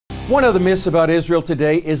One of the myths about Israel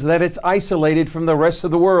today is that it's isolated from the rest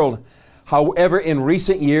of the world. However, in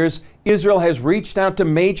recent years, Israel has reached out to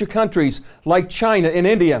major countries like China and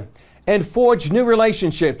India and forged new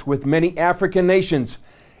relationships with many African nations.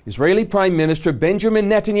 Israeli Prime Minister Benjamin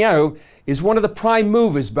Netanyahu is one of the prime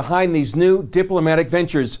movers behind these new diplomatic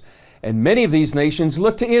ventures, and many of these nations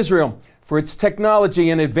look to Israel for its technology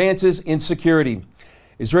and advances in security.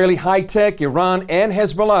 Israeli high-tech, Iran, and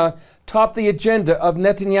Hezbollah topped the agenda of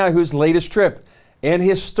Netanyahu's latest trip and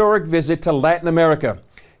historic visit to Latin America.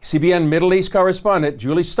 CBN Middle East correspondent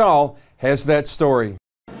Julie Stahl has that story.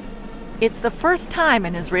 It's the first time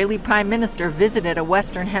an Israeli prime minister visited a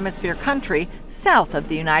Western Hemisphere country south of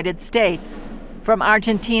the United States. From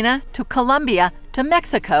Argentina to Colombia to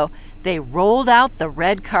Mexico, they rolled out the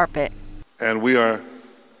red carpet. And we are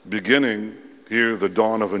beginning here the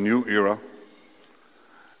dawn of a new era.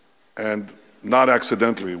 And not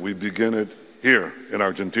accidentally, we begin it here in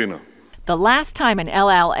Argentina. The last time an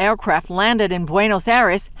El Al aircraft landed in Buenos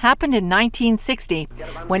Aires happened in 1960,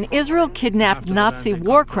 when Israel kidnapped Nazi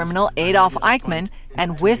war criminal Adolf Eichmann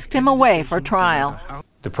and whisked him away for trial.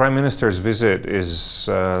 The Prime Minister's visit is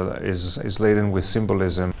laden with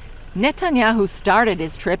symbolism. Netanyahu started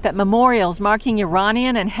his trip at memorials marking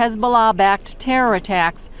Iranian and Hezbollah-backed terror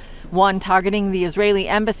attacks, one targeting the Israeli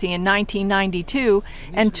embassy in 1992,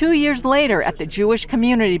 and 2 years later at the Jewish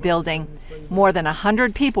Community Building. More than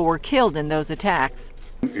 100 people were killed in those attacks.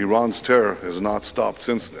 Iran's terror has not stopped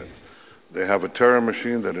since then. They have a terror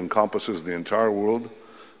machine that encompasses the entire world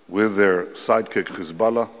with their sidekick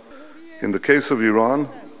Hezbollah. In the case of Iran,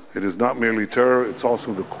 it is not merely terror, it's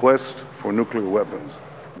also the quest for nuclear weapons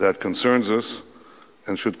that concerns us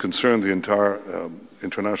and should concern the entire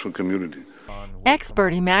international community.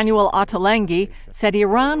 Expert Emmanuel Ottolenghi said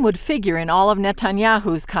Iran would figure in all of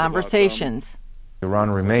Netanyahu's conversations. Iran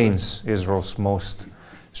remains Israel's most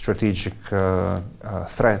strategic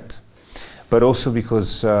threat, but also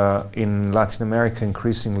because in Latin America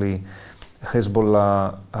increasingly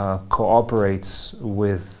Hezbollah cooperates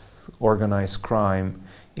with organized crime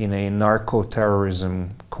in a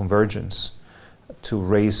narco-terrorism convergence to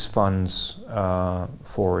raise funds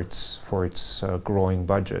for its growing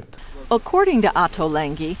budget. According to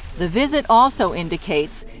Ottolenghi, the visit also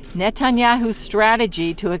indicates Netanyahu's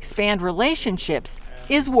strategy to expand relationships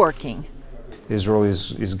is working. Israel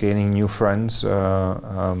is gaining new friends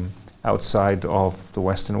outside of the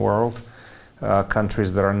Western world,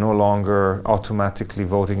 countries that are no longer automatically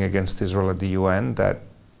voting against Israel at the UN. That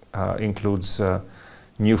includes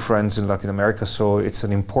new friends in Latin America, so it's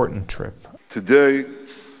an important trip. Today,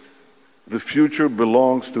 the future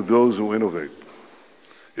belongs to those who innovate.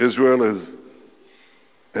 Israel is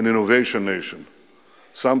an innovation nation.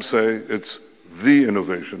 Some say it's the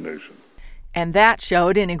innovation nation. And that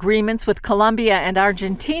showed in agreements with Colombia and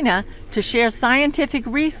Argentina to share scientific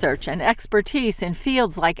research and expertise in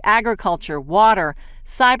fields like agriculture, water,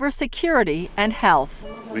 cybersecurity, and health.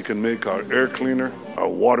 We can make our air cleaner, our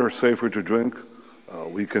water safer to drink.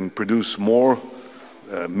 We can produce more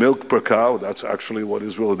milk per cow. That's actually what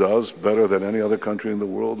Israel does, better than any other country in the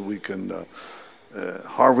world. We can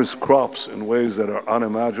harvest crops in ways that are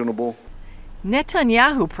unimaginable.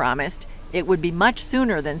 Netanyahu promised it would be much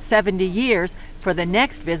sooner than 70 years for the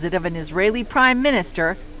next visit of an Israeli prime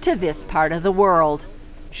minister to this part of the world.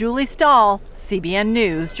 Julie Stahl, CBN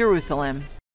News, Jerusalem.